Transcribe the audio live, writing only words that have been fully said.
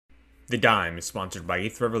The Dime is sponsored by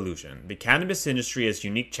Eighth Revolution. The cannabis industry has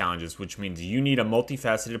unique challenges, which means you need a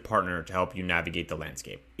multifaceted partner to help you navigate the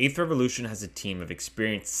landscape. Eighth Revolution has a team of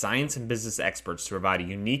experienced science and business experts to provide a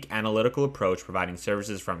unique analytical approach, providing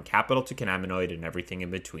services from capital to cannabinoid and everything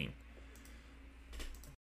in between.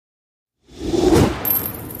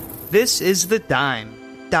 This is The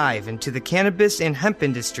Dime. Dive into the cannabis and hemp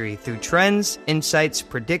industry through trends, insights,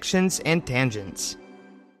 predictions, and tangents.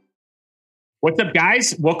 What's up,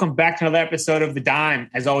 guys? Welcome back to another episode of The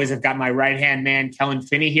Dime. As always, I've got my right-hand man, Kellen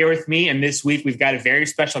Finney, here with me. And this week, we've got a very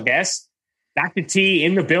special guest, Dr. T,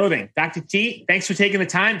 in the building. Dr. T, thanks for taking the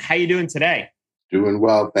time. How you doing today? Doing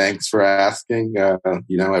well. Thanks for asking.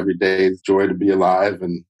 Every day is joy to be alive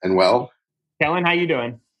and well. Kellen, how you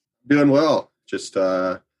doing? Doing well. Just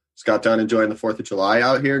got done enjoying the 4th of July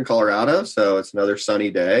out here in Colorado. So it's another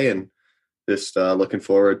sunny day and just looking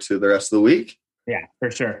forward to the rest of the week. Yeah,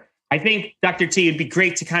 for sure. I think, Dr. T, it'd be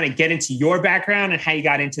great to kind of get into your background and how you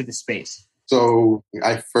got into the space. So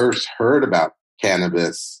I first heard about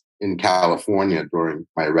cannabis in California during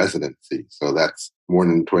my residency. So that's more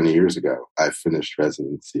than 20 years ago. I finished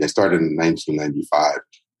residency. I started in 1995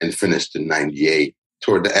 and finished in 98.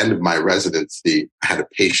 Toward the end of my residency, I had a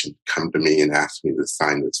patient come to me and ask me to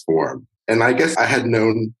sign this form. And I guess I had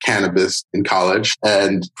known cannabis in college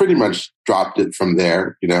and pretty much dropped it from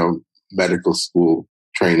there. Medical school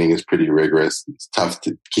training is pretty rigorous. It's tough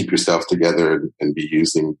to keep yourself together and be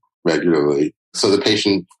using regularly. So the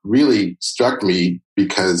patient really struck me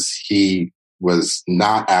because he was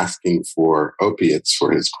not asking for opiates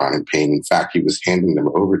for his chronic pain. In fact, he was handing them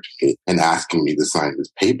over to me and asking me to sign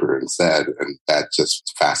this paper instead. And that just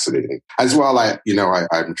was fascinating. As well,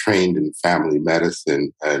 I'm trained in family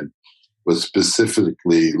medicine and was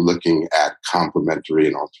specifically looking at complementary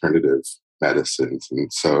and alternative medicines.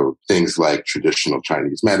 And so things like traditional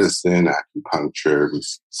Chinese medicine, acupuncture.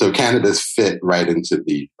 So cannabis fit right into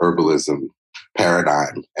the herbalism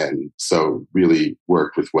paradigm. And so really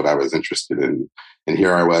worked with what I was interested in. And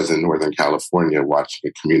here I was in Northern California watching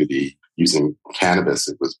a community using cannabis.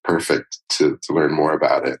 It was perfect to learn more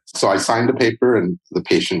about it. So I signed the paper and the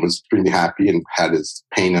patient was extremely happy and had his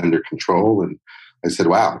pain under control. And I said,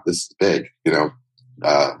 wow, this is big.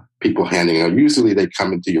 People handing out, usually they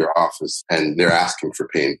come into your office and they're asking for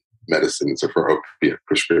pain medicines or for opiate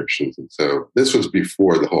prescriptions. And so this was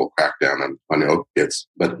before the whole crackdown on opiates.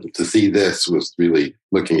 But to see this was really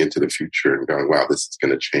looking into the future and going, wow, this is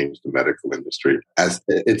going to change the medical industry. As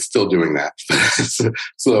it's still doing that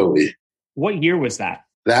slowly. What year was that?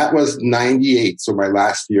 That was 98. So my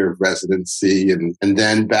last year of residency. And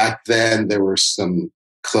then back then there were some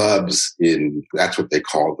clubs that's what they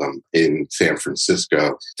called them, in San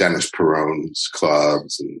Francisco, Dennis Peron's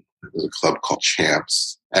clubs, and there was a club called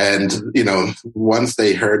Champs. And, once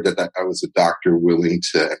they heard that I was a doctor willing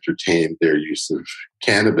to entertain their use of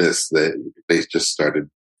cannabis, they just started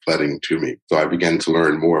flooding to me. So I began to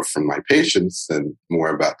learn more from my patients and more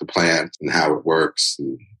about the plant and how it works,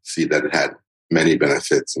 and see that it had many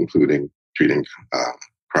benefits, including treating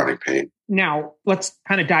chronic pain. Now, let's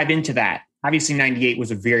kind of dive into that. Obviously, 98 was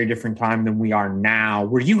a very different time than we are now.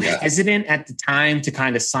 Were you hesitant at the time to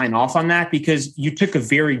kind of sign off on that? Because you took a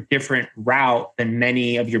very different route than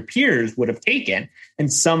many of your peers would have taken.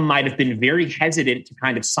 And some might have been very hesitant to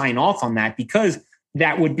kind of sign off on that because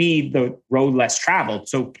that would be the road less traveled.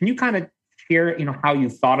 So can you kind of share, how you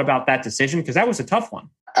thought about that decision? Because that was a tough one.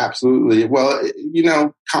 Absolutely. Well,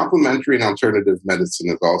 complementary and alternative medicine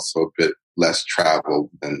is also a bit less traveled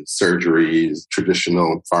than surgeries,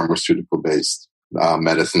 traditional pharmaceutical-based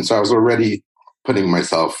medicine. So I was already putting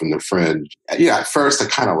myself in the fringe. At first I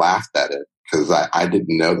kind of laughed at it because I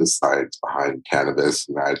didn't know the science behind cannabis.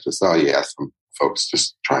 And I just, some folks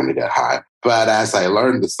just trying to get high. But as I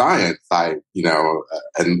learned the science, and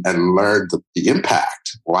learned the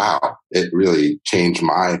impact, wow, it really changed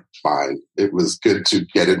my mind. It was good to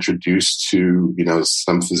get introduced to,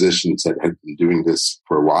 some physicians that had been doing this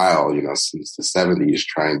for a while, since the 70s,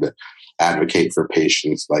 trying to advocate for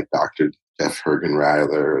patients like Dr. Jeff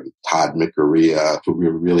Hergenreiler and Todd McArea, who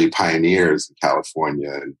were really pioneers in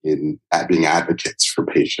California in being advocates for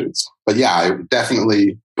patients. But it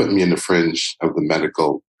definitely put me in the fringe of the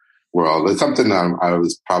medical world. It's something I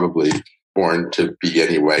was probably born to be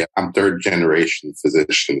anyway. I'm third generation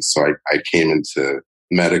physician, so I came into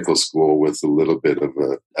medical school with a little bit of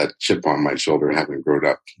a chip on my shoulder, having grown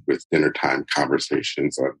up with dinner time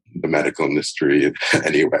conversations on the medical industry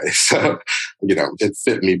anyway. So, it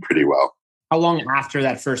fit me pretty well. How long after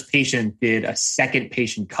that first patient did a second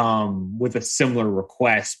patient come with a similar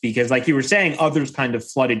request? Because like you were saying, others kind of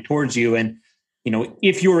flooded towards you. And,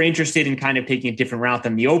 if you were interested in kind of taking a different route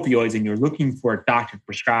than the opioids and you're looking for a doctor to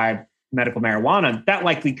prescribe medical marijuana, that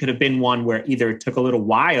likely could have been one where either it took a little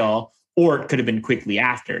while or it could have been quickly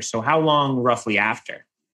after. So how long roughly after?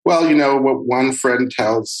 Well, what one friend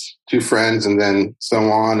tells two friends and then so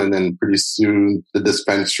on. And then pretty soon the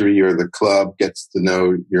dispensary or the club gets to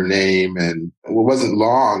know your name. And it wasn't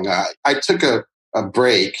long. I took a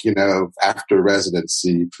break, after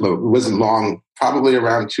residency. It wasn't long, probably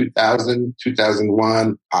around 2000,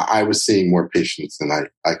 2001. I was seeing more patients than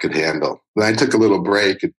I could handle. Then I took a little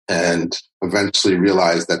break and eventually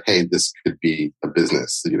realized that, hey, this could be a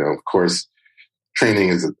business. Of course, training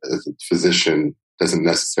as a physician doesn't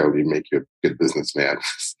necessarily make you a good businessman.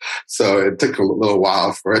 So it took a little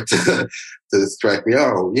while for it to strike me.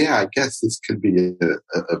 Oh, yeah, I guess this could be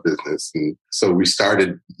a business. And so we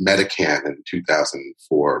started MediCann in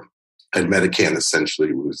 2004. And MediCann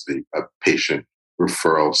essentially was a patient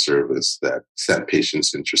referral service that sent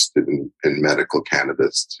patients interested in medical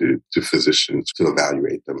cannabis to physicians to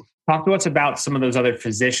evaluate them. Talk to us about some of those other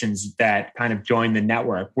physicians that kind of joined the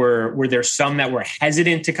network. Were there some that were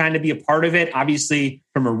hesitant to kind of be a part of it? Obviously,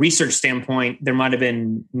 from a research standpoint, there might have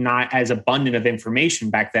been not as abundant of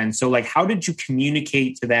information back then. So how did you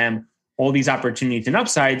communicate to them all these opportunities and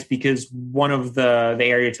upsides? Because one of the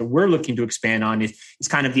areas that we're looking to expand on is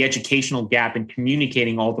kind of the educational gap in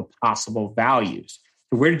communicating all the possible values.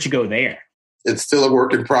 So where did you go there? It's still a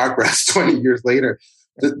work in progress 20 years later.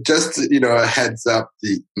 Just, a heads up,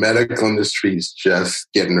 the medical industry is just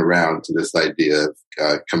getting around to this idea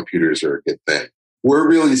of computers are a good thing. We're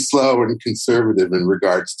really slow and conservative in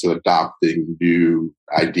regards to adopting new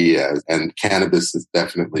ideas, and cannabis is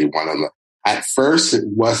definitely one of them. At first, it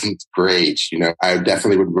wasn't great. I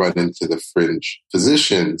definitely would run into the fringe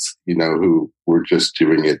physicians, who were just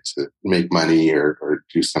doing it to make money or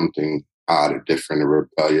do something odd or different or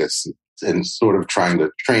rebellious. And sort of trying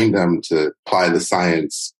to train them to apply the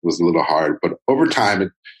science was a little hard. But over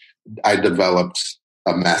time, I developed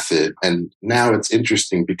a method. And now it's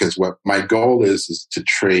interesting because what my goal is to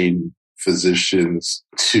train physicians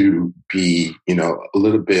to be, a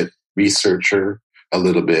little bit researcher, a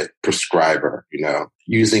little bit prescriber,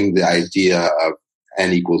 using the idea of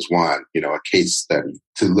N equals 1, a case study,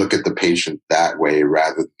 to look at the patient that way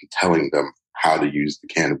rather than telling them how to use the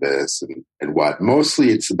cannabis and what.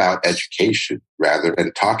 Mostly it's about education rather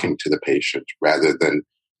than talking to the patient rather than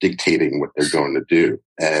dictating what they're going to do.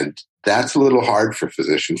 And that's a little hard for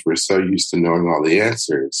physicians. We're so used to knowing all the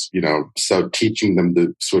answers, so teaching them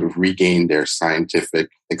to sort of regain their scientific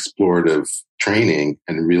explorative training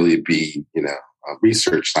and really be,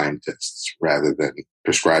 research scientists rather than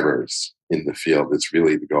prescribers in the field is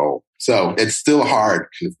really the goal. So it's still hard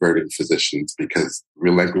converting physicians because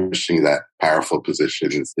relinquishing that powerful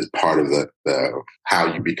position is part of the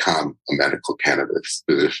how you become a medical cannabis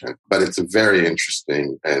physician. But it's a very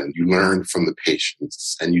interesting, and you learn from the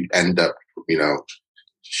patients and you end up,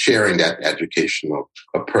 sharing that educational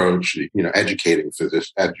approach,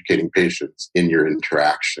 educating patients in your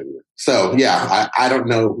interaction. So yeah, I don't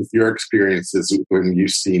know if your experiences when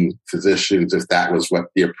you've seen physicians, if that was what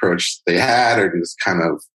the approach they had or just kind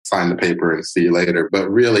of sign the paper and see you later. But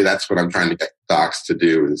really that's what I'm trying to get docs to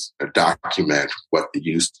do is document what the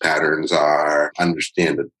use patterns are,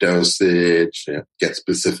 understand the dosage, get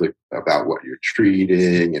specific about what you're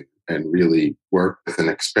treating and really work with an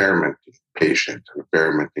experimenting patient,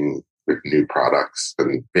 experimenting with new products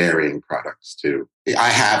and varying products too. I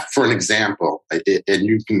have, for an example, and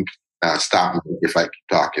you can stop me if I keep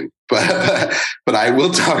talking, but I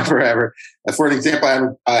will talk forever. For an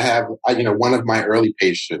example, I have one of my early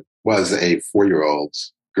patients was a 4-year-old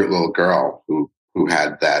little girl who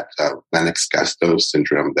had that Lennox-Gastaut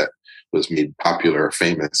syndrome that was made popular or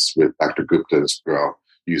famous with Dr. Gupta's girl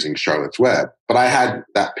using Charlotte's Web. But I had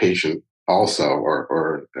that patient also,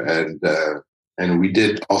 and we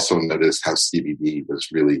did also notice how CBD was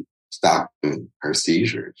really stopping her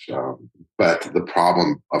seizures. But the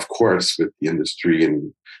problem, of course, with the industry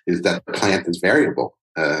is that the plant is variable.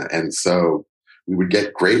 And so we would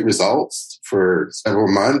get great results for several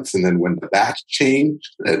months. And then when the batch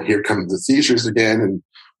changed, and here comes the seizures again, and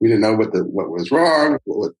we didn't know what was wrong,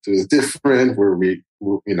 what was different,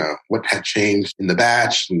 what had changed in the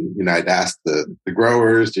batch. And, I'd ask the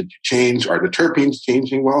growers, did you change? Are the terpenes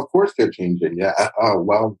changing? Well, of course they're changing. Yeah. Oh,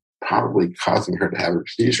 well, probably causing her to have her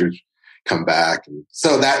seizures come back. And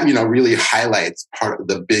so that, really highlights part of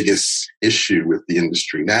the biggest issue with the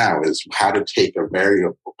industry now is how to take a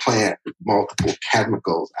variable plant with multiple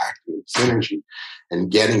chemicals acting in synergy and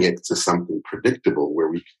getting it to something predictable where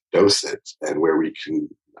we can dose it and where we can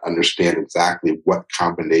understand exactly what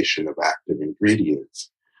combination of active ingredients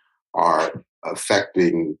are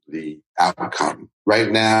affecting the outcome. Right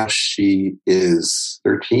now, she is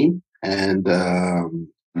 13. and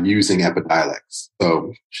using Epidiolex.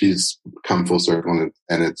 So she's come full circle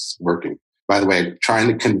and it's working. By the way, trying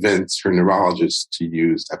to convince her neurologist to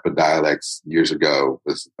use Epidiolex years ago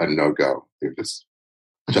was a no-go. They just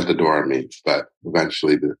shut the door on me. But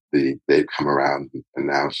eventually they've come around, and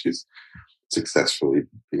now she's successfully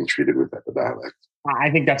being treated with Epidiolex.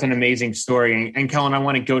 I think that's an amazing story. And Kellen, I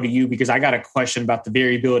want to go to you because I got a question about the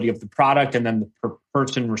variability of the product and then the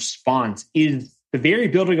per-person response. Is the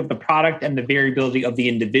variability of the product and the variability of the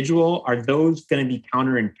individual, are those going to be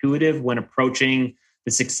counterintuitive when approaching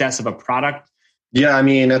the success of a product? Yeah, I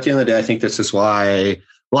mean, at the end of the day, I think this is why a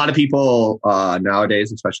lot of people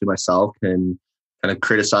nowadays, especially myself, can kind of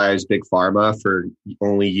criticize big pharma for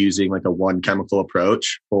only using like a one chemical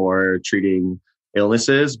approach for treating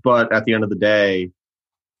illnesses. But at the end of the day,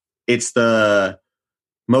 it's the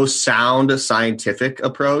most sound scientific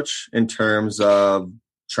approach in terms of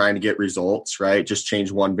trying to get results, right? Just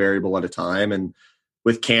change one variable at a time. And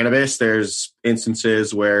with cannabis, there's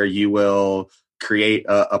instances where you will create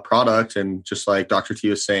a product, and just like Dr. T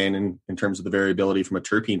was saying in terms of the variability from a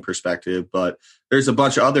terpene perspective, but there's a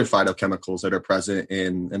bunch of other phytochemicals that are present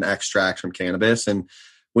in an extract from cannabis. And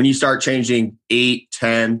when you start changing 8,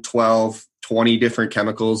 10, 12, 20 different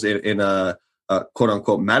chemicals in a quote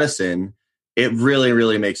unquote medicine, it really,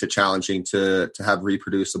 really makes it challenging to have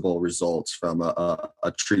reproducible results from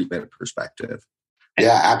a treatment perspective.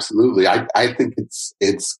 Yeah, absolutely. I think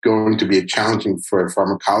it's going to be challenging for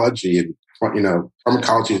pharmacology, and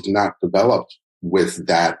pharmacology is not developed with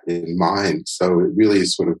that in mind. So it really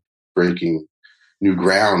is sort of breaking new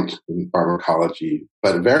ground in pharmacology,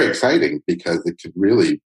 but very exciting because it could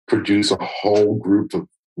really produce a whole group of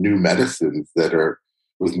new medicines that are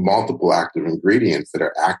with multiple active ingredients that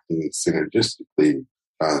are acting synergistically.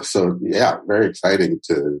 So yeah, very exciting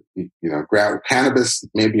to, cannabis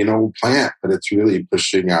may be an old plant, but it's really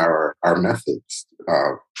pushing our methods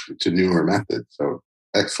to newer methods. So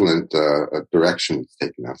excellent direction it's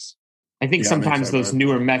taking us. I think sometimes those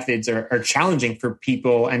newer methods are challenging for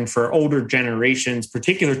people and for older generations,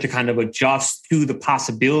 particular to kind of adjust to the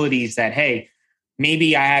possibilities that, hey,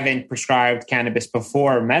 maybe I haven't prescribed cannabis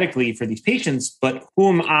before medically for these patients, but who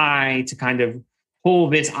am I to kind of pull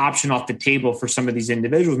this option off the table for some of these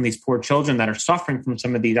individuals and these poor children that are suffering from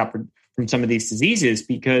some of these diseases?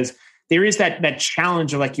 Because there is that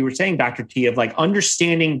challenge of, like you were saying, Dr. T, of like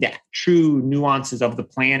understanding the true nuances of the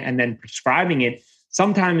plant and then prescribing it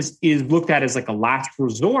sometimes is looked at as like a last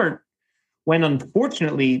resort, when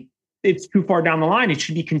unfortunately it's too far down the line. It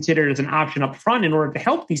should be considered as an option up front in order to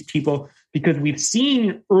help these people, because we've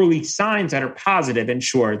seen early signs that are positive. And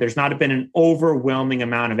sure, there's not been an overwhelming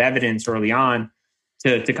amount of evidence early on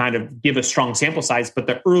to kind of give a strong sample size, but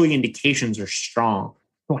the early indications are strong.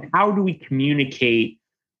 So how do we communicate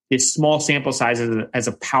this small sample size as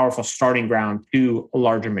a powerful starting ground to a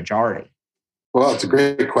larger majority? Well, it's a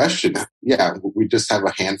great question. Yeah, we just have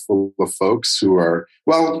a handful of folks who are,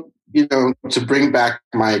 to bring back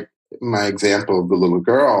my example of the little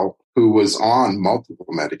girl who was on multiple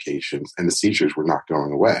medications and the seizures were not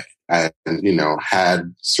going away, and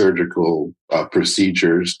had surgical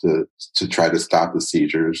procedures to try to stop the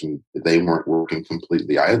seizures, and they weren't working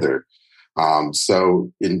completely either.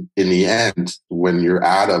 So in the end, when you're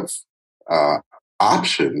out of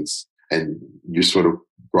options and you're sort of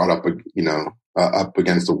brought up, up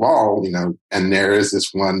against the wall, and there is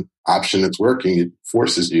this one option that's working, it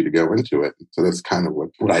forces you to go into it. So that's kind of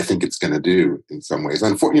what I think it's going to do in some ways.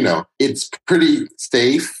 It's pretty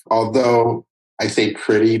safe, although I say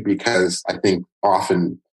pretty because I think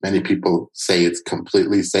often many people say it's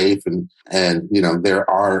completely safe. And there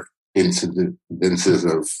are incidences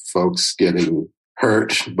of folks getting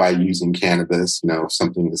hurt by using cannabis,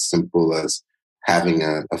 something as simple as having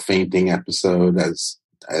a fainting episode as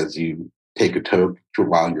you take a toke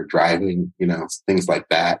while you're driving, things like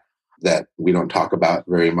that we don't talk about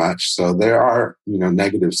very much. So there are,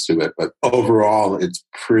 negatives to it, but overall it's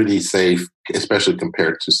pretty safe, especially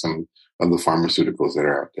compared to some of the pharmaceuticals that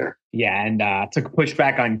are out there. Yeah. And to push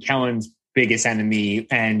back on Kellen's biggest enemy,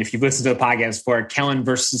 and if you've listened to the podcast before, Kellen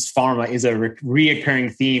versus pharma is a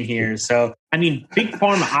reoccurring theme here. So, big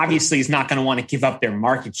pharma obviously is not going to want to give up their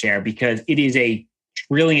market share because it is $1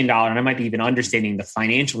 trillion, and I might be even understating the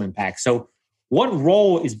financial impact. So what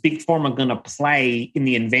role is big pharma going to play in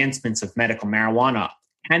the advancements of medical marijuana?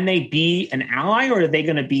 Can they be an ally, or are they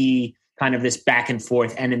going to be kind of this back and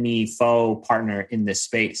forth enemy, foe, partner in this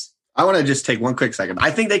space? I want to just take one quick second.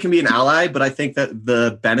 I think they can be an ally, but I think that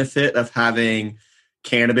the benefit of having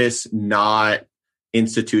cannabis not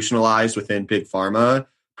institutionalized within big pharma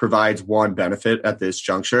provides one benefit at this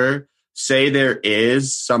juncture. Say there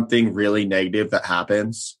is something really negative that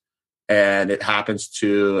happens and it happens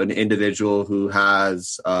to an individual who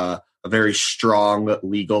has a very strong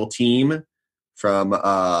legal team from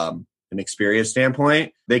an experience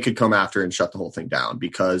standpoint, they could come after and shut the whole thing down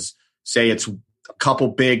because say it's a couple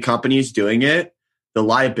big companies doing it, the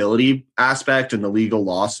liability aspect and the legal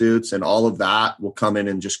lawsuits and all of that will come in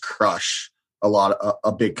and just crush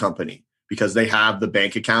a big company because they have the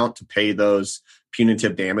bank account to pay those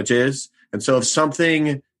punitive damages. And so if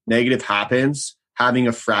something negative happens, having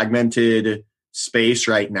a fragmented space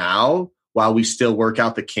right now, while we still work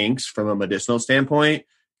out the kinks from a medicinal standpoint,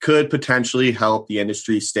 could potentially help the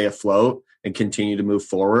industry stay afloat and continue to move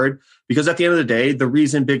forward. Because at the end of the day, the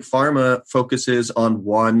reason Big Pharma focuses on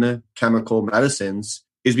one chemical medicines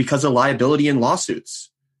is because of liability and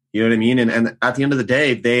lawsuits. You know what I mean? And at the end of the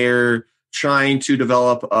day, they're trying to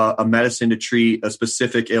develop a medicine to treat a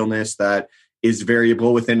specific illness that is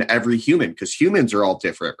variable within every human because humans are all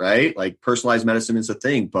different, right? Like personalized medicine is a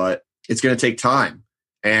thing, but it's going to take time.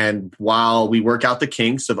 And while we work out the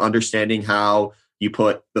kinks of understanding how you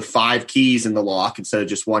put the 5 keys in the lock instead of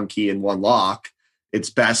just one key in one lock,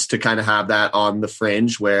 it's best to kind of have that on the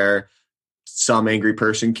fringe where some angry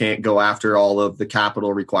person can't go after all of the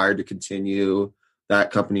capital required to continue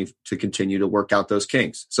that company to continue to work out those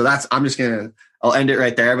kinks. So I'll end it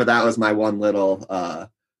right there. But that was my one little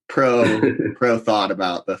pro thought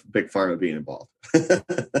about the Big Pharma being involved.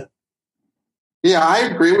 Yeah, I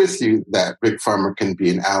agree with you that Big Pharma can be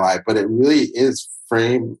an ally, but it really is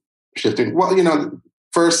frame shifting. Well,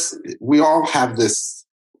 first, we all have this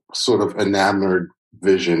sort of enamored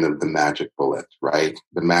vision of the magic bullet, right?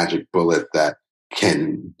 The magic bullet that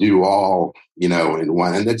can do all, in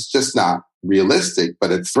one. And it's just not realistic,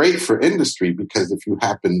 but it's great for industry because if you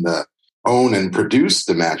happen to own and produce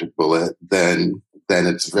the magic bullet, then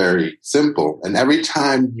it's very simple. And every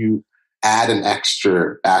time you add an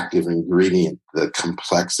extra active ingredient, the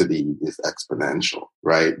complexity is exponential,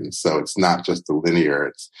 right? And so it's not just a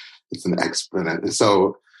linear, it's an exponent.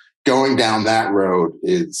 So going down that road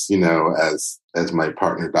is, as my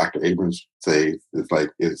partner, Dr. Abrams would say,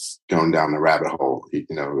 is going down the rabbit hole.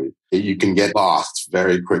 You can get lost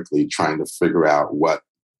very quickly trying to figure out what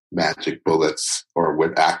magic bullets or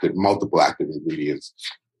what multiple active ingredients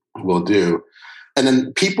will do. And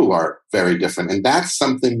then people are very different. And that's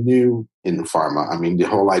something new in pharma. I mean, the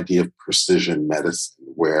whole idea of precision medicine,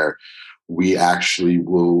 where we actually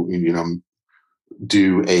will,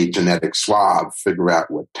 do a genetic swab, figure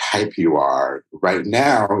out what type you are. Right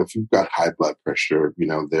now, if you've got high blood pressure,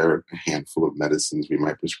 there are a handful of medicines we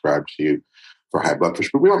might prescribe to you for high blood pressure,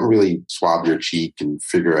 but we don't really swab your cheek and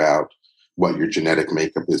figure out what your genetic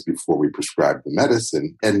makeup is before we prescribe the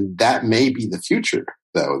medicine. And that may be the future,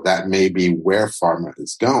 though. That may be where pharma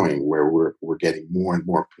is going, where we're getting more and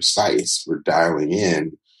more precise. We're dialing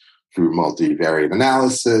in through multivariate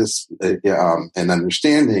analysis and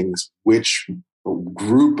understandings which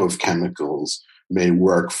group of chemicals may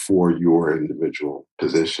work for your individual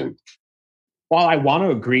position. While I want to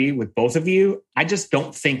agree with both of you, I just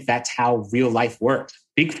don't think that's how real life works.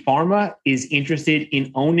 Big Pharma is interested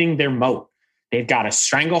in owning their moat. They've got a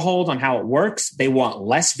stranglehold on how it works. They want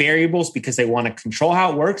less variables because they want to control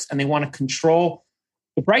how it works, and they want to control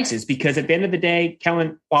the prices because at the end of the day,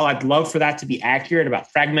 Kellen, while I'd love for that to be accurate about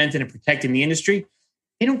fragmenting and protecting the industry,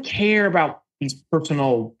 they don't care about these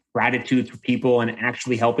personal gratitude for people and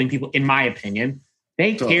actually helping people, in my opinion.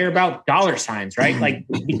 They care about dollar signs, right? Like,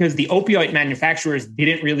 because the opioid manufacturers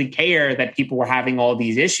didn't really care that people were having all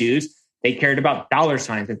these issues. They cared about dollar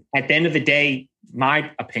signs. And at the end of the day,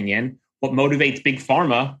 my opinion, what motivates Big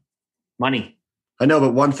Pharma? Money. I know,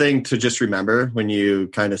 but one thing to just remember when you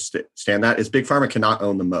kind of stand that is Big Pharma cannot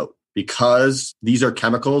own the moat because these are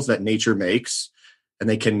chemicals that nature makes and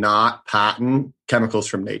they cannot patent chemicals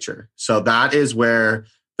from nature. So that is where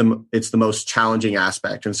it's the most challenging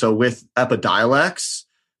aspect. And so with Epidiolex,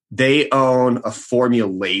 they own a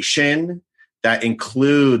formulation that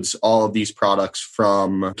includes all of these products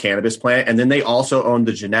from cannabis plant. And then they also own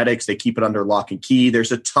the genetics. They keep it under lock and key.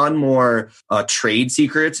 There's a ton more trade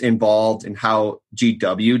secrets involved in how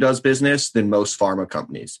GW does business than most pharma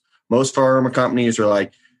companies. Most pharma companies are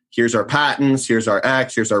like, here's our patents, here's our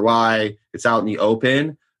X, here's our Y. It's out in the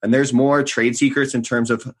open. And there's more trade secrets in terms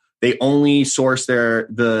of they only source the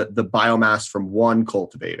biomass from one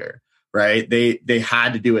cultivator, right? They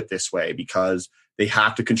had to do it this way because they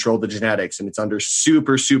have to control the genetics, and it's under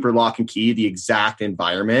super, super lock and key, the exact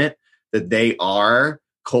environment that they are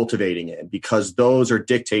cultivating in, because those are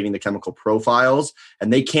dictating the chemical profiles,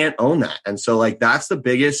 and they can't own that. And so that's the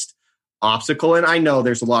biggest obstacle. And I know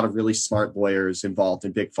there's a lot of really smart lawyers involved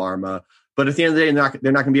in Big Pharma, but at the end of the day,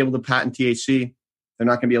 they're not going to be able to patent THC. They're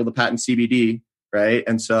not going to be able to patent CBD. right?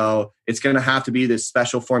 And so it's going to have to be this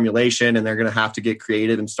special formulation, and they're going to have to get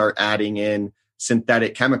creative and start adding in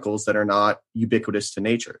synthetic chemicals that are not ubiquitous to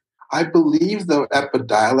nature. I believe, though,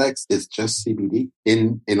 Epidiolex is just CBD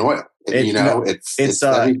in oil. It's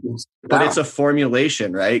everything's but it's a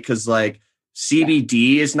formulation, right? Because like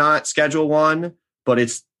CBD is not Schedule 1, but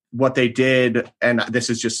it's what they did, and this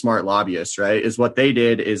is just smart lobbyists, right? Is what they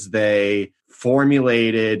did is they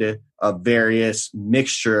formulated a various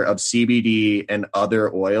mixture of CBD and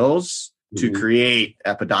other oils to create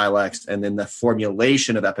Epidiolex, and then the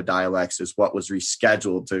formulation of Epidiolex is what was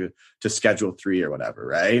rescheduled to Schedule 3 or whatever,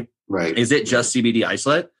 right? Right. Is it just CBD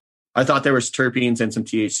isolate? I thought there was terpenes and some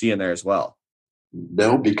THC in there as well.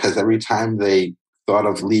 No, because every time they thought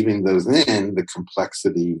of leaving those in, the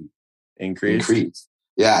complexity increased.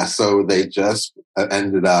 Yeah, so they just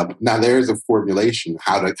ended up. Now there's a formulation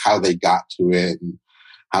how they got to it, and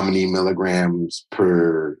how many milligrams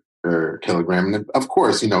per kilogram, and of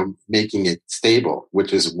course, making it stable,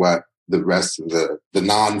 which is what the rest of the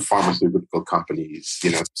non-pharmaceutical companies,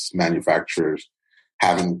 manufacturers,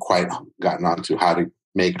 haven't quite gotten onto how to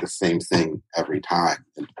make the same thing every time.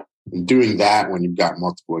 And doing that when you've got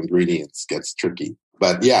multiple ingredients gets tricky.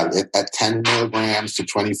 But yeah, at 10 milligrams to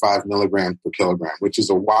 25 milligrams per kilogram, which is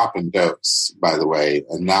a whopping dose, by the way,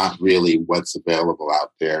 and not really what's available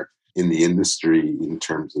out there in the industry in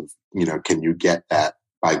terms of, can you get that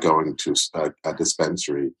by going to a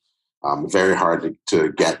dispensary? Very hard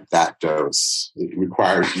to get that dose. It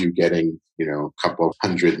requires you getting, a couple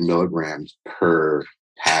hundred milligrams per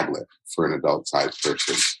tablet for an adult-sized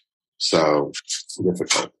person. So it's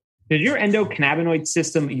difficult. Does your endocannabinoid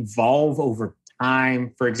system evolve over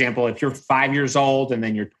time? For example, if you're 5 years old and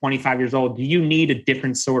then you're 25 years old, do you need a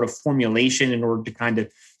different sort of formulation in order to kind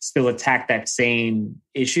of still attack that same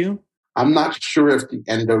issue? I'm not sure if the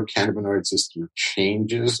endocannabinoid system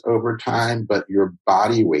changes over time, but your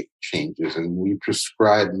body weight changes, and we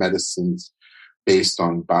prescribe medicines based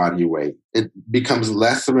on body weight. It becomes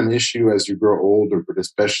less of an issue as you grow older, but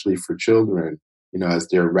especially for children, as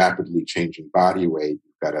they're rapidly changing body weight,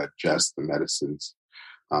 you've got to adjust the medicines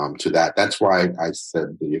to that. That's why I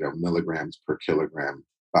said, milligrams per kilogram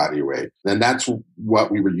body weight. And that's what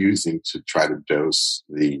we were using to try to dose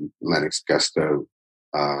the Lennox-Gastaut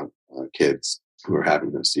kids who are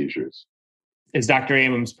having those seizures. As Dr.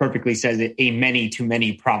 Ammons perfectly says, a many to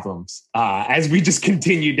many problems as we just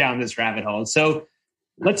continue down this rabbit hole. So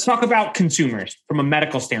let's talk about consumers from a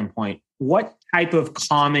medical standpoint. What type of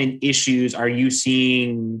common issues are you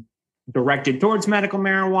seeing directed towards medical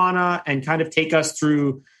marijuana, and kind of take us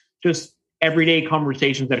through just everyday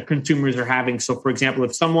conversations that consumers are having? So, for example,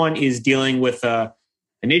 if someone is dealing with an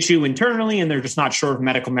issue internally and they're just not sure if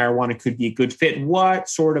medical marijuana could be a good fit, what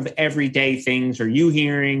sort of everyday things are you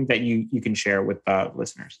hearing that you can share with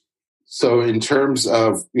listeners? So in terms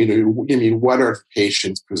of, what are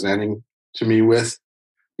patients presenting to me with?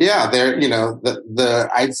 Yeah, they're,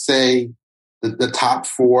 I'd say the top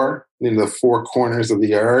four, the four corners of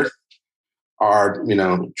the earth are,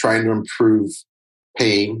 trying to improve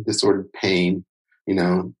pain, disordered pain,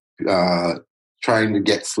 trying to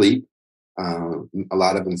get sleep. A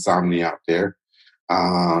lot of insomnia out there.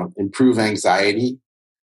 Improve anxiety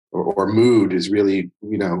or mood is really,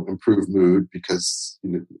 improve mood, because,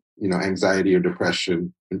 anxiety or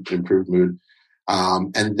depression, improve mood.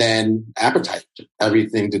 And then appetite,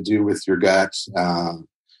 everything to do with your gut.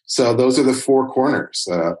 So those are the four corners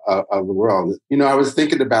of the world. I was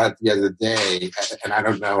thinking about it the other day, and I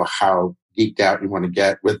don't know how geeked out you want to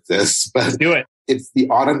get with this, but do it. It's the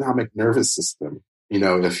autonomic nervous system.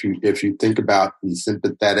 If you think about the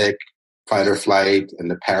sympathetic fight or flight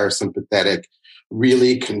and the parasympathetic,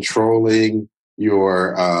 really controlling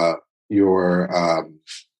your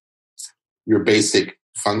basic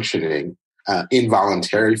functioning,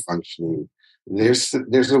 involuntary functioning, there's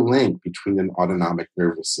a link between an autonomic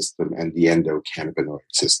nervous system and the endocannabinoid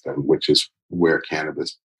system, which is where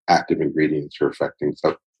cannabis active ingredients are affecting.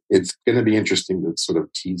 So it's going to be interesting to sort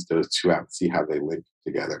of tease those two out and see how they link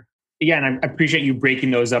together. Yeah, and I appreciate you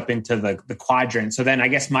breaking those up into the quadrant. So then I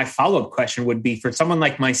guess my follow-up question would be, for someone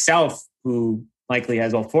like myself, who likely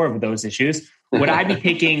has all four of those issues, would I be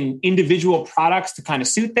taking individual products to kind of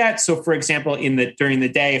suit that? So for example, during the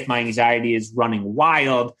day, if my anxiety is running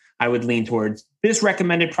wild, I would lean towards this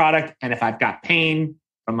recommended product. And if I've got pain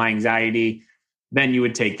from my anxiety, then you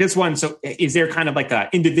would take this one. So is there kind of like an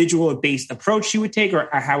individual based approach you would take, or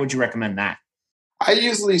how would you recommend that? I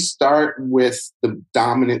usually start with the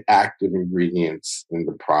dominant active ingredients in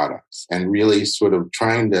the products and really sort of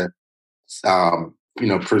trying to,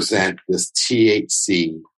 present this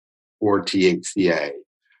THC or THCA,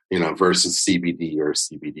 versus CBD or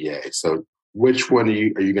CBDA. So which one are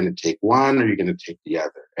you going to take one, or are you going to take the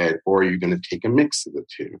other? Or are you going to take a mix of the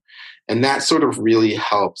two? And that sort of really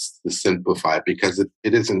helps to simplify because it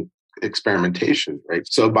isn't experimentation, right?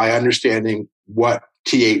 So by understanding what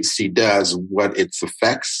THC does, what its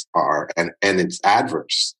effects are, and its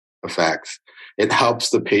adverse effects, it helps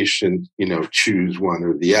the patient, choose one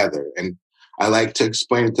or the other. And I like to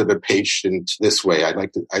explain it to the patient this way.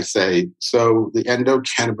 I say, so the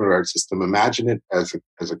endocannabinoid system, imagine it as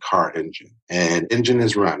a car engine, and engine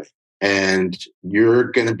is running, and you're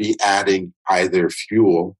going to be adding either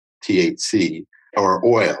fuel, THC, or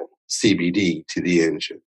oil, CBD, to the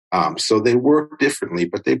engine. So they work differently,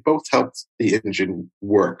 but they both help the engine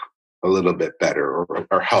work a little bit better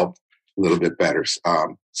or help a little bit better.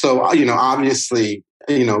 So, obviously,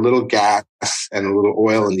 a little gas and a little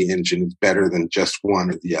oil in the engine is better than just one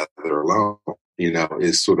or the other alone,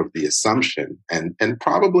 is sort of the assumption and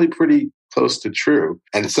probably pretty close to true.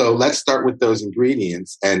 And so let's start with those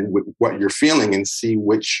ingredients and with what you're feeling and see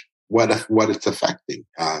what it's affecting.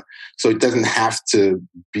 So it doesn't have to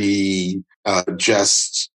be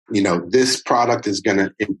just, this product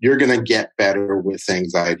you're going to get better with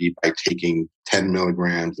anxiety by taking 10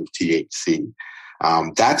 milligrams of THC.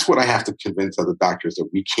 That's what I have to convince other doctors, that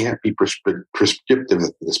we can't be prescriptive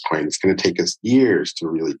at this point. It's going to take us years to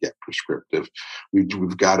really get prescriptive.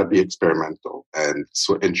 We've got to be experimental and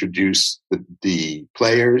so introduce the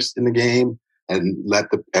players in the game and have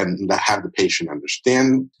the patient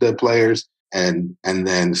understand the players and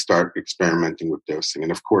then start experimenting with dosing.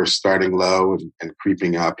 And of course, starting low and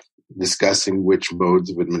creeping up, discussing which modes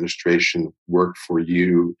of administration work for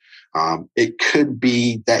you. It could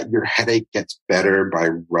be that your headache gets better by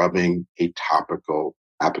rubbing a topical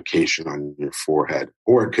application on your forehead,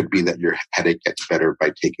 or it could be that your headache gets better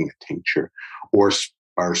by taking a tincture or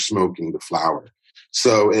smoking the flower.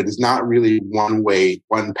 So it is not really one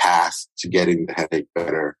path to getting the headache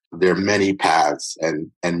better. There are many paths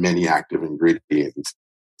and many active ingredients.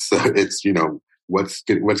 So it's, what's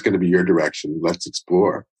going to be your direction? Let's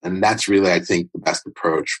explore. And that's really, I think, the best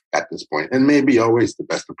approach at this point, and maybe always the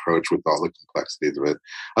best approach with all the complexities of it.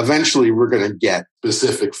 Eventually, we're going to get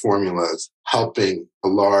specific formulas helping a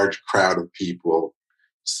large crowd of people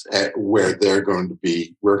where we're going to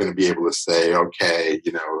be able to say, okay,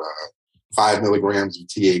 5 milligrams of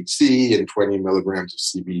THC and 20 milligrams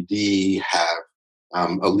of CBD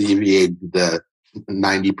have alleviated the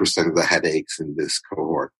 90% of the headaches in this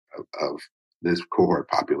cohort of this cohort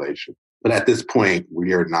population. But at this point,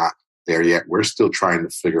 we are not there yet. We're still trying to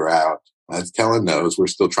figure out, as Kellen knows, we're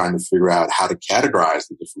still trying to figure out how to categorize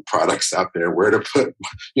the different products out there, where to put,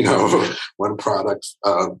 one product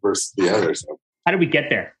versus the other. So, how did we get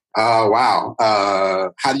there? Wow.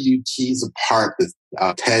 How do you tease apart this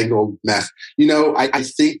tangled mess? I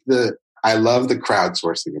think I love the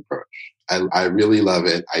crowdsourcing approach. I really love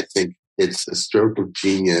it. I think it's a stroke of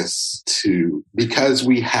genius because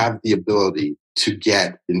we have the ability to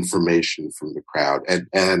get information from the crowd.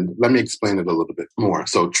 And let me explain it a little bit more.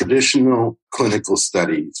 So traditional clinical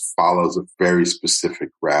studies follows a very specific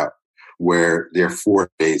route where there are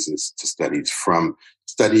 4 phases to studies, from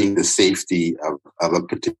studying the safety of a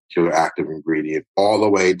particular active ingredient all the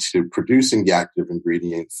way to producing the active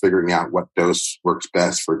ingredient, figuring out what dose works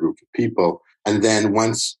best for a group of people. And then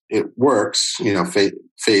once it works,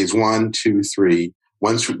 phase 1, 2, 3,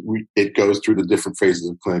 once it goes through the different phases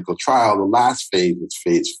of clinical trial, the last phase is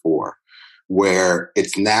phase 4, where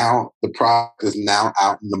the product is now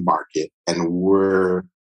out in the market and we're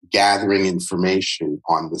gathering information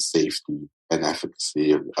on the safety and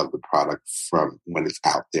efficacy of the product from when it's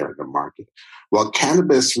out there in the market. Well,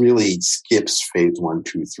 cannabis really skips phase 1,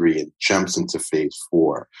 2, 3 and jumps into phase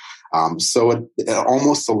 4. So it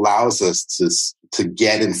almost allows us to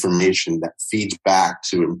get information that feeds back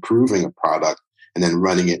to improving a product and then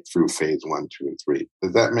running it through phase 1, 2, and 3.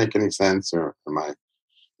 Does that make any sense, or am I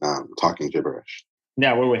talking gibberish?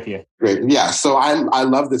 Yeah, we're with you. Great. Yeah. So I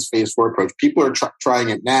love this phase 4 approach. People are trying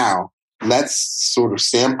it now. Let's sort of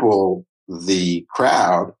sample the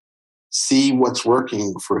crowd, see what's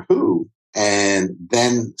working for who, and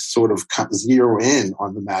then sort of zero in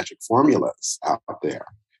on the magic formulas out there.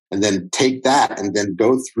 And then take that and then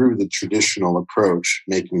go through the traditional approach,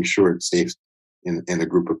 making sure it's safe in a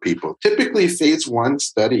group of people. Typically, phase 1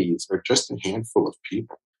 studies are just a handful of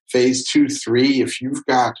people. Phase 2, 3, if you've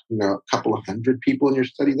got a couple of hundred people in your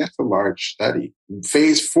study, that's a large study.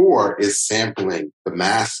 Phase 4 is sampling the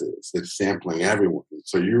masses. It's sampling everyone.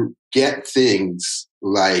 So you get things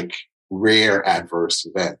like rare adverse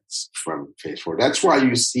events from phase 4. That's why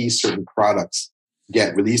you see certain products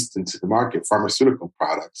get released into the market, pharmaceutical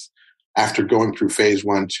products, after going through phase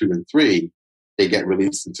 1, 2, and 3. they get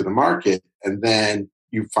released into the market. And then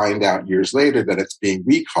you find out years later that it's being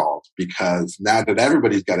recalled, because now that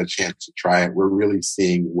everybody's got a chance to try it, we're really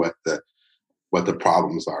seeing what the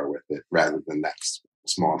problems are with it, rather than that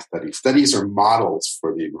small study. Studies are models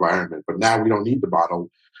for the environment, but now we don't need the model.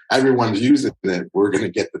 Everyone's using it. We're going to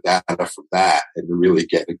get the data from that and really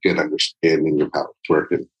get a good understanding of how it's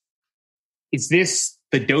working. Is this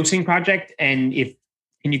the dosing project? And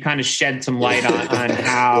can you kind of shed some light on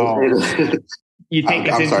how you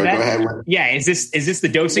take us into that? Go ahead. Yeah, is this the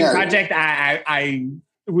dosing project? I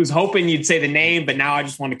was hoping you'd say the name, but now I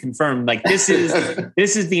just want to confirm. Like, this is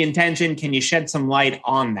the intention. Can you shed some light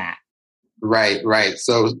on that? Right.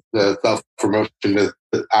 So the self-promotion,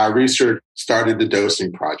 our research started the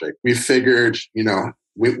dosing project. We figured,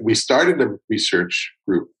 we started a research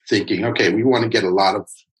group thinking, okay, we want to get a lot of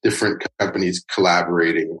different companies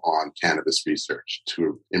collaborating on cannabis research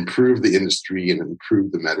to improve the industry and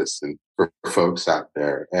improve the medicine for folks out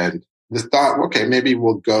there. And the thought, okay, maybe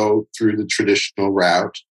we'll go through the traditional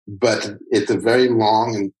route, but it's a very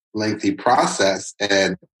long and lengthy process,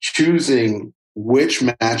 and choosing which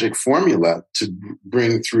magic formula to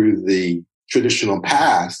bring through the traditional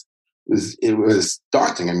path was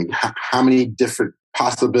daunting. I mean, how many different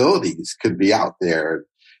possibilities could be out there?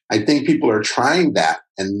 I think people are trying that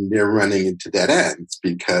and they're running into dead ends,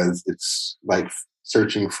 because it's like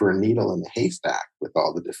searching for a needle in a haystack with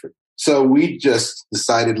all the different. So we just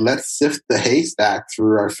decided, let's sift the haystack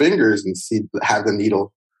through our fingers and have the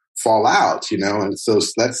needle fall out, and so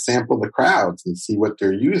let's sample the crowds and see what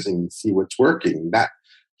they're using and see what's working. That's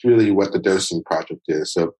really what the dosing project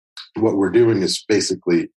is. So what we're doing is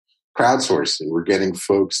basically crowdsourcing. We're getting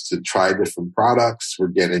folks to try different products. We're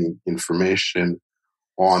getting information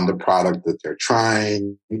on the product that they're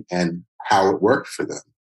trying and how it worked for them,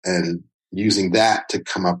 and using that to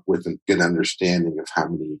come up with a good understanding of how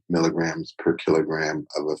many milligrams per kilogram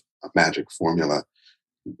of a magic formula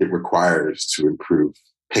it requires to improve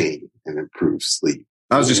pain and improve sleep.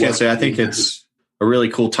 I was just going to say, I think it's a really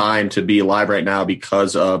cool time to be alive right now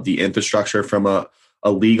because of the infrastructure from a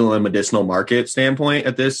legal and medicinal market standpoint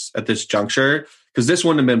at this juncture, because this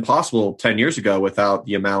wouldn't have been possible 10 years ago without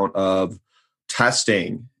the amount of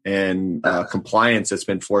testing and compliance that's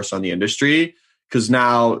been forced on the industry, because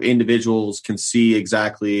now individuals can see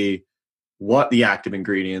exactly what the active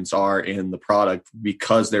ingredients are in the product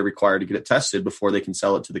because they're required to get it tested before they can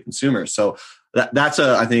sell it to the consumer. So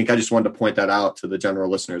I think I just wanted to point that out to the general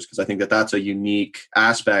listeners, because I think that's a unique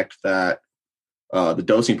aspect that the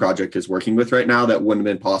dosing project is working with right now that wouldn't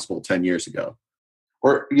have been possible 10 years ago.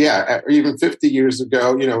 Or even 50 years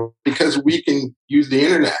ago, because we can use the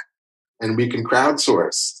internet and we can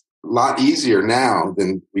crowdsource a lot easier now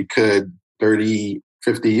than we could 30,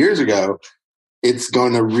 50 years ago. It's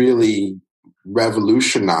going to really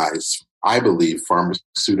revolutionize, I believe,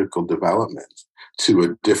 pharmaceutical development to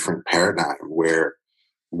a different paradigm where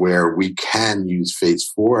we can use phase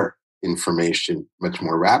 4 information much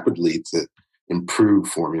more rapidly to improve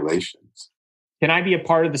formulations. Can I be a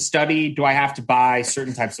part of the study? Do I have to buy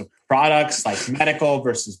certain types of products, like medical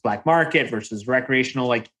versus black market versus recreational?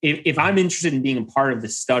 Like, if I'm interested in being a part of the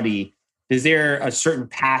study, is there a certain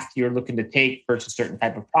path you're looking to take versus a certain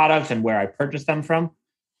type of product and where I purchase them from?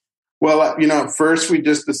 Well, first we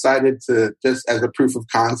just decided to, just as a proof of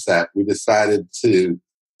concept, we decided to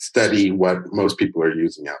study what most people are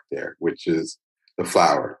using out there, which is the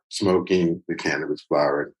flower, smoking the cannabis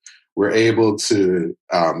flower. We're able to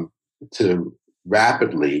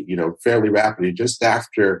rapidly, fairly rapidly, just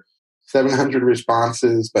after 700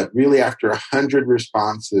 responses, but really after 100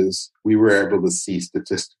 responses, we were able to see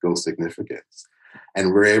statistical significance.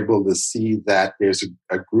 And we're able to see that there's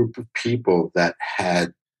a group of people that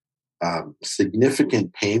had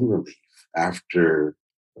significant pain relief after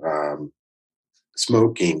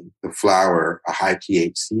smoking the flower, a high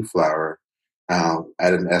THC flower,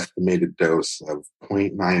 at an estimated dose of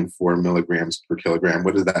 0.94 milligrams per kilogram.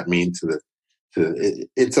 What does that mean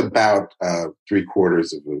it's about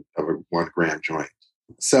 3/4 of a 1 gram joint.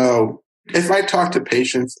 So if I talk to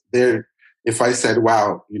patients, if I said,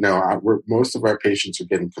 wow, most of our patients are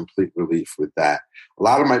getting complete relief with that, a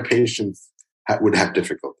lot of my patients would have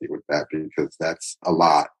difficulty with that, because that's a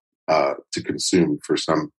lot to consume for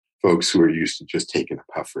some folks who are used to just taking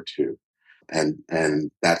a puff or two.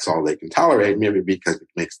 And that's all they can tolerate, maybe because it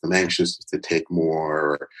makes them anxious to take more,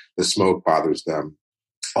 or the smoke bothers them,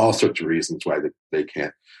 all sorts of reasons why they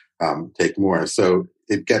can't take more. So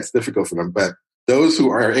it gets difficult for them. But those who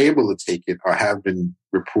are able to take it have been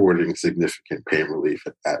reporting significant pain relief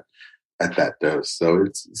at that dose. So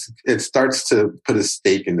it starts to put a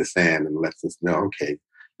stake in the sand and lets us know, okay,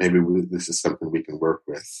 maybe this is something we can work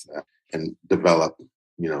with. and develop,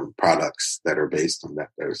 products that are based on that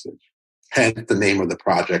dosage. Hence the name of the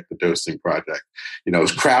project, the Dosing Project.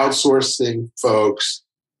 It's crowdsourcing folks,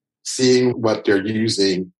 seeing what they're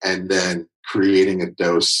using, and then creating a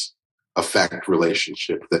dose effect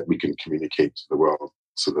relationship that we can communicate to the world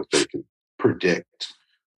so that they can predict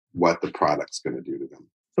what the product's going to do to them.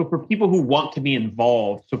 So for people who want to be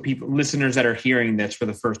involved, so listeners that are hearing this for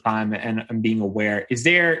the first time and being aware,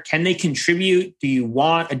 can they contribute? Do you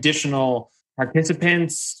want additional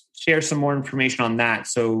participants? Share some more information on that.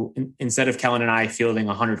 So instead of Kellen and I fielding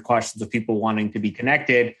 100 questions of people wanting to be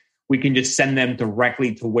connected, we can just send them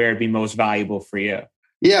directly to where it'd be most valuable for you.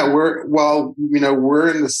 Yeah, we're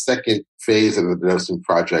in the second phase of the Dosing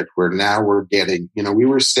Project where now we're getting, we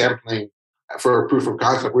were sampling for a proof of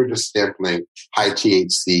concept. We're just sampling high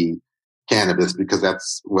THC cannabis because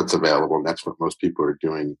that's what's available. And that's what most people are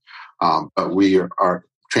doing. But we are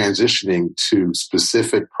transitioning to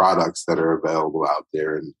specific products that are available out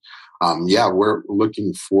there. And we're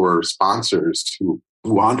looking for sponsors who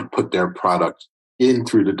want to put their product in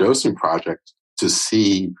through the Dosing Project to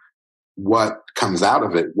see what comes out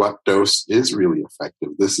of it, what dose is really effective.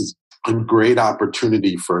 This is a great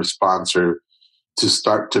opportunity for a sponsor to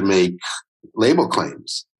start to make label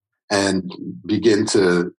claims and begin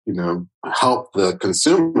to, help the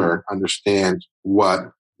consumer understand what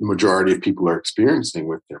the majority of people are experiencing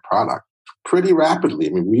with their product pretty rapidly.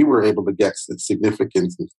 I mean, we were able to get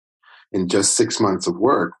significance in just 6 months of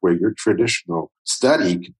work where your traditional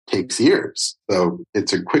study takes years. So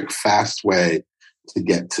it's a quick, fast way to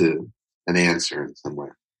get to an answer in some way.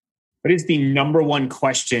 What is the number one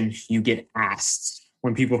question you get asked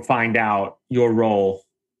when people find out your role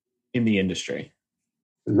in the industry?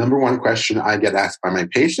 The number one question I get asked by my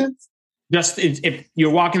patients? Just if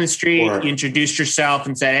you're walking the street, you introduced yourself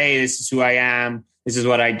and said, hey, this is who I am. This is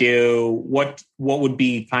what I do. What would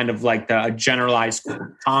be kind of like a generalized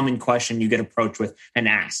common question you get approached with and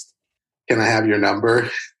asked? Can I have your number?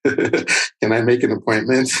 Can I make an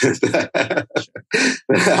appointment?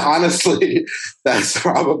 Honestly, that's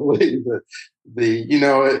probably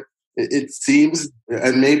it seems,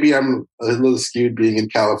 and maybe I'm a little skewed being in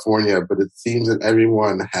California, but it seems that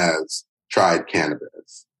everyone has tried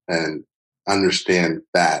cannabis and understand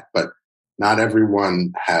that, but not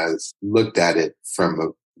everyone has looked at it from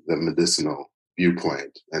the medicinal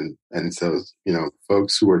viewpoint. And so,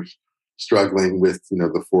 folks who are struggling with,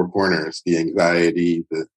 the four corners, the anxiety,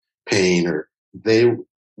 the pain, or they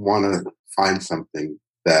want to find something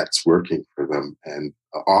that's working for them. And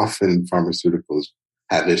often pharmaceuticals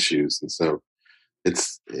have issues. And so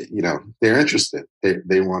it's, they're interested.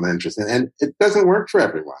 They want to interest. And it doesn't work for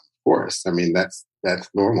everyone, of course. I mean, that's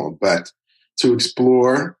normal. But to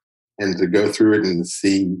explore and to go through it and to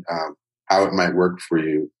see how it might work for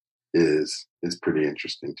you is pretty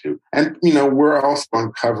interesting too. And, we're also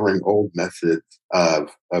uncovering old methods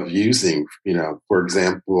of using, for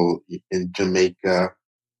example, in Jamaica,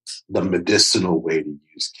 the medicinal way to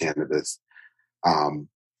use cannabis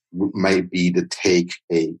might be to take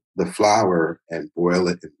the flower and boil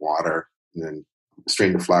it in water and then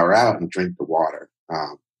strain the flower out and drink the water.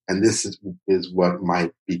 And this is what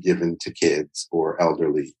might be given to kids or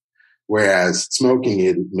elderly, whereas smoking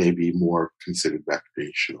it may be more considered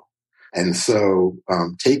recreational. And so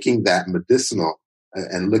taking that medicinal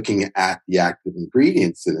and looking at the active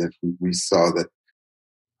ingredients in it, we saw that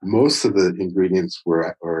most of the ingredients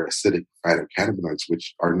were acidic phytocannabinoids,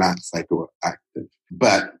 which are not psychoactive,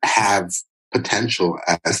 but have potential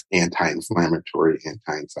as anti-inflammatory,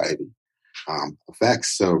 anti-anxiety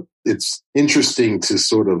effects. So it's interesting to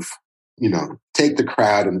sort of, take the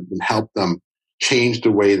crowd and help them change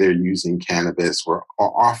the way they're using cannabis or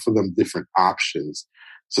offer them different options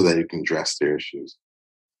so that it can address their issues.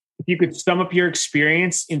 If you could sum up your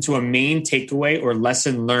experience into a main takeaway or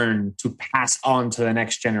lesson learned to pass on to the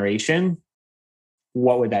next generation,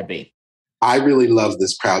 what would that be? I really love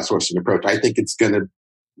this crowdsourcing approach. I think it's going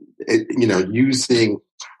to, using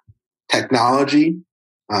technology,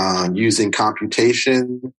 using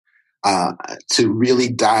computation to really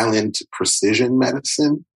dial into precision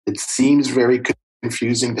medicine. It seems very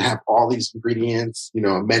confusing to have all these ingredients,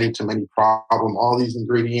 many to many problem, all these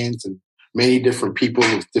ingredients and many different people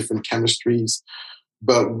with different chemistries.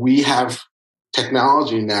 But we have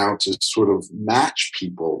technology now to sort of match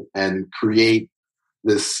people and create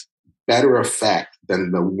this better effect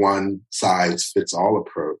than the one size fits all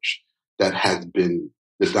approach that has been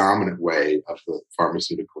the dominant way of the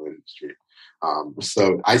pharmaceutical industry.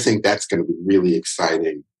 So I think that's going to be really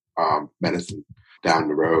exciting medicine down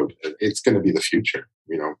the road. It's going to be the future,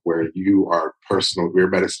 where your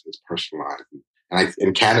medicine is personalized.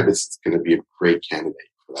 And cannabis is going to be a great candidate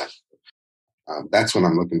for that. That's what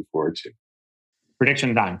I'm looking forward to.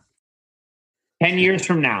 Prediction time. 10 years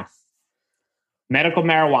from now, medical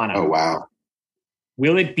marijuana. Oh, wow.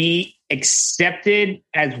 Will it be accepted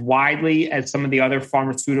as widely as some of the other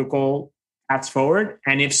pharmaceutical paths forward?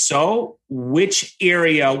 And if so, which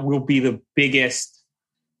area will be the biggest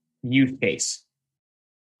use case?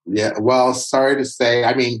 Yeah, well, sorry to say.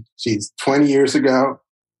 I mean, 20 years ago,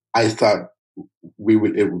 I thought we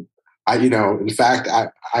would, in fact,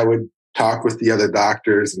 I would talk with the other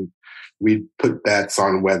doctors and we'd put bets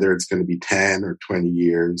on whether it's going to be 10 or 20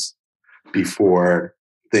 years before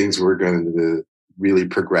things were going to really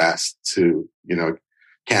progress to,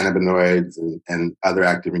 cannabinoids and other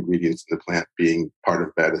active ingredients in the plant being part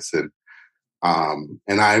of medicine.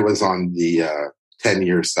 And I was on the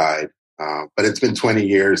 10-year side. But it's been 20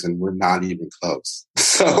 years and we're not even close.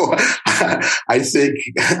 So I think,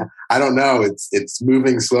 I don't know, it's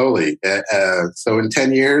moving slowly. So in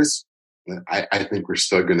 10 years, I think we're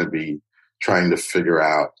still going to be trying to figure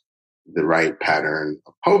out the right pattern.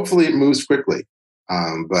 Hopefully it moves quickly,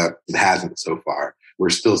 but it hasn't so far. We're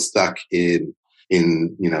still stuck in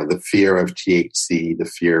the fear of THC, the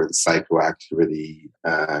fear of the psychoactivity,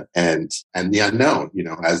 and the unknown.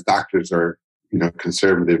 As doctors are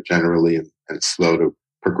conservative generally and slow to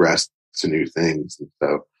progress to new things. And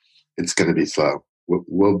so it's going to be slow.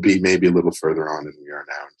 We'll be maybe a little further on than we are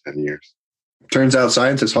now in 10 years. Turns out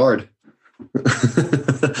science is hard.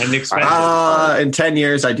 And expensive. In 10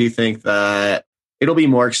 years, I do think that it'll be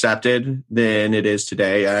more accepted than it is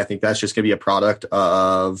today. And I think that's just going to be a product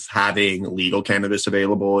of having legal cannabis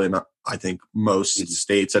available in, I think, most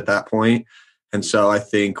states at that point. And so I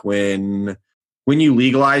think when you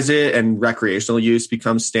legalize it and recreational use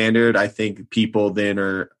becomes standard, I think people then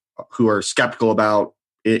who are skeptical about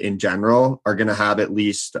it in general are going to have at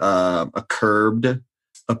least a curbed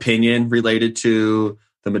opinion related to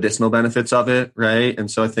the medicinal benefits of it, right?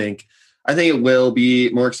 And so I think it will be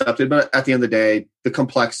more accepted, but at the end of the day, the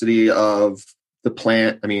complexity of the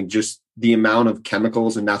plant, I mean, just the amount of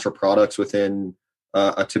chemicals and natural products within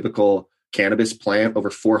a typical cannabis plant,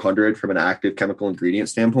 over 400 from an active chemical ingredient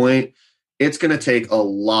standpoint, it's going to take a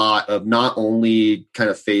lot of not only kind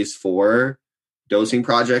of phase 4 dosing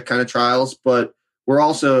project kind of trials, but we're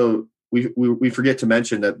also, we forget to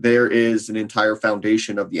mention that there is an entire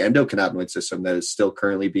foundation of the endocannabinoid system that is still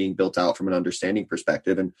currently being built out from an understanding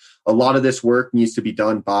perspective. And a lot of this work needs to be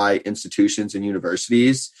done by institutions and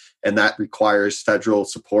universities, and that requires federal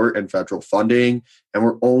support and federal funding. And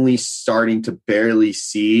we're only starting to barely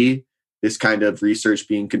see this kind of research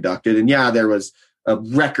being conducted. And yeah, there was a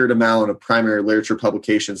record amount of primary literature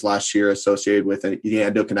publications last year associated with the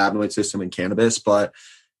endocannabinoid system in cannabis, but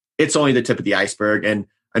it's only the tip of the iceberg. And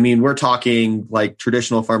I mean, we're talking like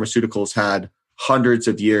traditional pharmaceuticals had hundreds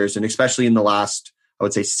of years, and especially in the last, I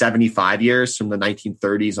would say 75 years from the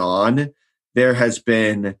 1930s on, there's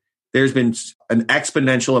been an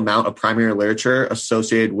exponential amount of primary literature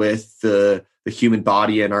associated with the human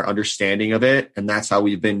body and our understanding of it. And that's how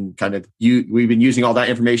we've been using all that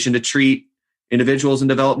information to treat individuals and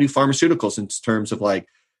develop new pharmaceuticals in terms of like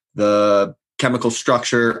the chemical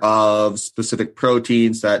structure of specific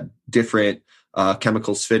proteins that different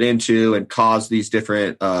chemicals fit into and cause these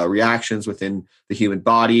different reactions within the human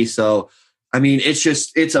body. So, I mean,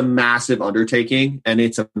 it's a massive undertaking, and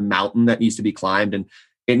it's a mountain that needs to be climbed, and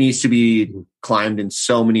it needs to be climbed in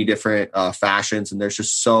so many different fashions. And there's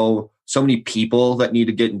just so many people that need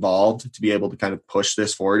to get involved to be able to kind of push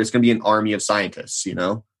this forward. It's going to be an army of scientists,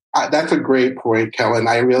 That's a great point, Kellen.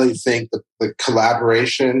 I really think that the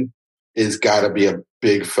collaboration is got to be a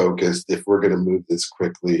big focus if we're going to move this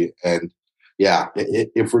quickly. And yeah,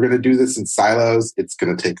 if we're going to do this in silos, it's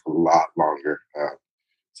going to take a lot longer.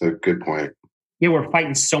 So good point. Yeah, we're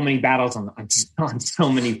fighting so many battles on so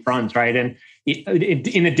many fronts, right? And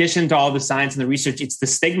in addition to all the science and the research, it's the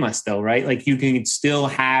stigma still, right? Like you can still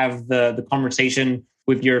have the conversation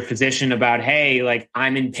with your physician about, hey, like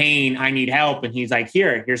I'm in pain, I need help. And he's like,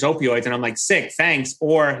 here's opioids. And I'm like, sick, thanks.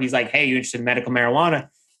 Or he's like, hey, you interested in medical marijuana?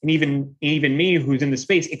 And even me who's in the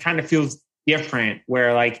space, it kind of feels different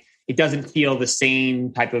where like, it doesn't feel the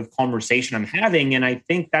same type of conversation I'm having. And I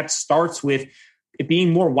think that starts with it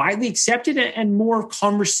being more widely accepted and more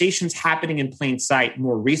conversations happening in plain sight,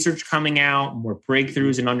 more research coming out, more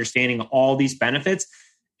breakthroughs and understanding all these benefits.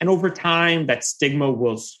 And over time, that stigma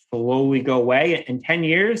will slowly go away. In 10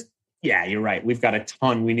 years, yeah, you're right. We've got a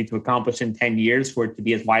ton we need to accomplish in 10 years for it to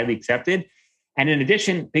be as widely accepted. And in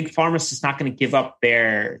addition, big pharma is just not going to give up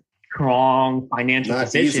their strong financial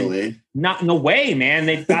position. Easily. Not in a way, man.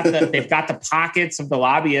 They've got the pockets of the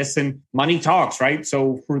lobbyists, and money talks, right?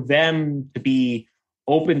 So for them to be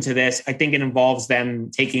open to this, I think it involves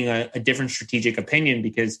them taking a different strategic opinion,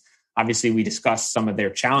 because obviously we discussed some of their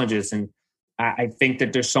challenges. And I think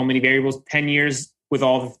that there's so many variables. 10 years with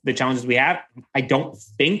all the challenges we have, I don't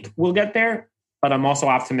think we'll get there, but I'm also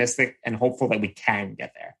optimistic and hopeful that we can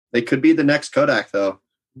get there. They could be the next Kodak, though.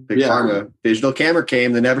 Big Pharma. Digital camera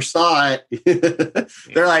came, they never saw it.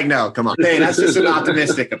 They're like, no, come on. Hey, that's just an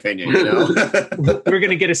optimistic opinion, you know? We're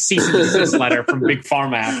going to get a cease and desist letter from Big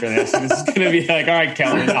Pharma after this. And it's going to be like, all right,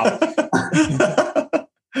 Kelly, no.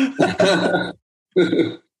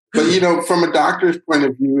 But, from a doctor's point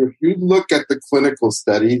of view, if you look at the clinical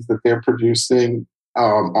studies that they're producing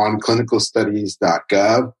on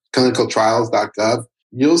clinicalstudies.gov, clinicaltrials.gov,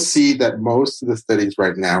 you'll see that most of the studies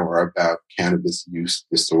right now are about cannabis use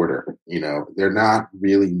disorder. They're not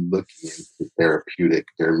really looking into therapeutic.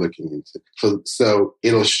 They're looking into, so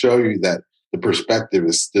it'll show you that the perspective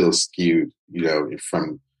is still skewed,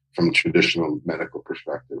 from traditional medical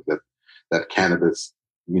perspective, that cannabis,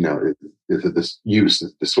 this use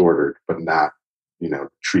is disordered, but not,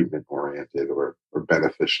 treatment oriented or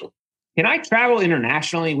beneficial. Can I travel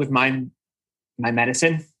internationally with my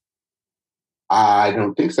medicine? I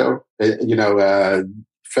don't think so.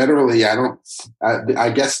 Federally, I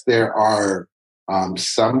guess there are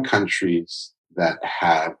some countries that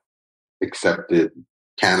have accepted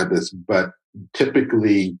cannabis, but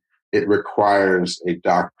typically it requires a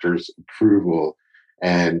doctor's approval,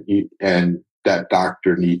 and that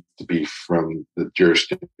doctor needs to be from the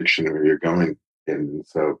jurisdiction where you're going in. And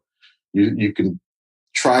so you can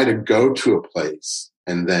try to go to a place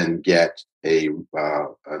and then get an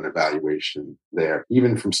evaluation there.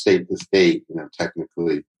 Even from state to state,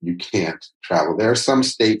 technically you can't travel. There are some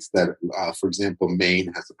states that, for example,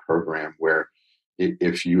 Maine has a program where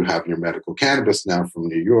if you have your medical cannabis now from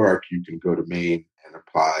New York, you can go to Maine and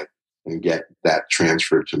apply and get that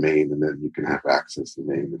transferred to Maine, and then you can have access to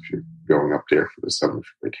Maine if you're going up there for the summer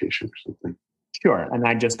vacation or something. Sure. And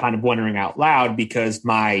I'm just kind of wondering out loud, because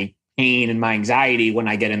my pain and my anxiety when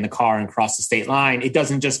I get in the car and cross the state line, it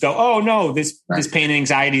doesn't just go, oh no, this pain and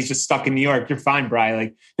anxiety is just stuck in New York. You're fine, Bri.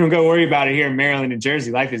 Like, don't go worry about it here in Maryland and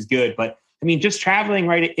Jersey. Life is good. But I mean, just traveling,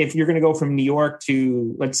 right? If you're going to go from New York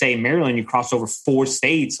to, let's say, Maryland, you cross over 4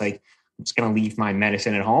 states, like, I'm just going to leave my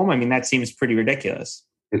medicine at home. I mean, that seems pretty ridiculous.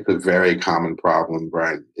 It's a very common problem,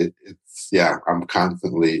 Brian. I'm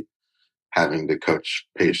constantly having to coach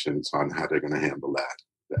patients on how they're going to handle that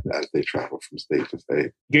as they travel from state to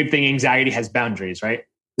state. Good thing anxiety has boundaries, right?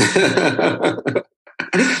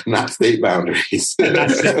 Not state boundaries.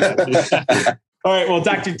 All right. Well,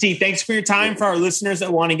 Dr. T, thanks for your time. For our listeners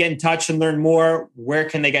that want to get in touch and learn more, where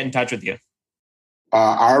can they get in touch with you?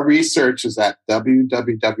 Our research is at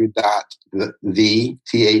www.thecesc,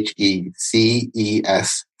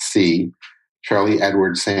 Charlie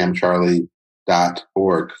Edward Sam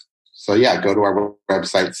Charlie.org. So go to our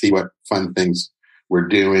website, see what fun things we're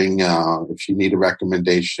doing. If you need a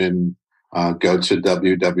recommendation, go to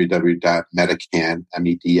www.MediCann,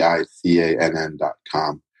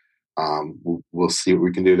 medicann.com. We'll see what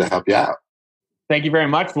we can do to help you out. Thank you very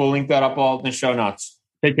much. We'll link that up all in the show notes.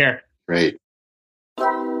 Take care. Great.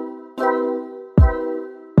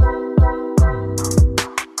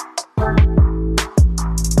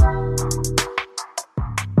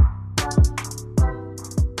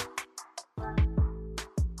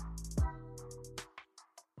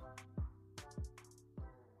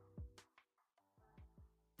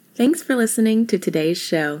 Thanks for listening to today's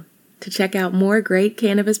show. To check out more great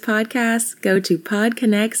cannabis podcasts, go to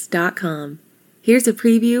podconnects.com. Here's a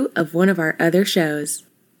preview of one of our other shows.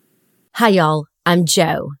 Hi, y'all. I'm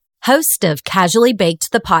Jo, host of Casually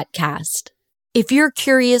Baked, the podcast. If you're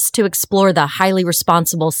curious to explore the highly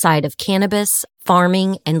responsible side of cannabis,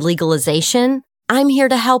 farming, and legalization, I'm here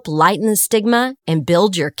to help lighten the stigma and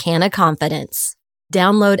build your canna confidence.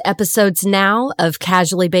 Download episodes now of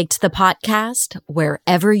Casually Baked, the podcast,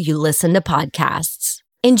 wherever you listen to podcasts.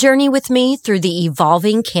 And journey with me through the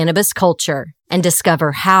evolving cannabis culture and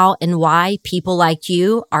discover how and why people like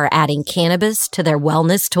you are adding cannabis to their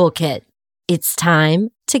wellness toolkit. It's time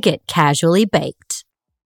to get casually baked.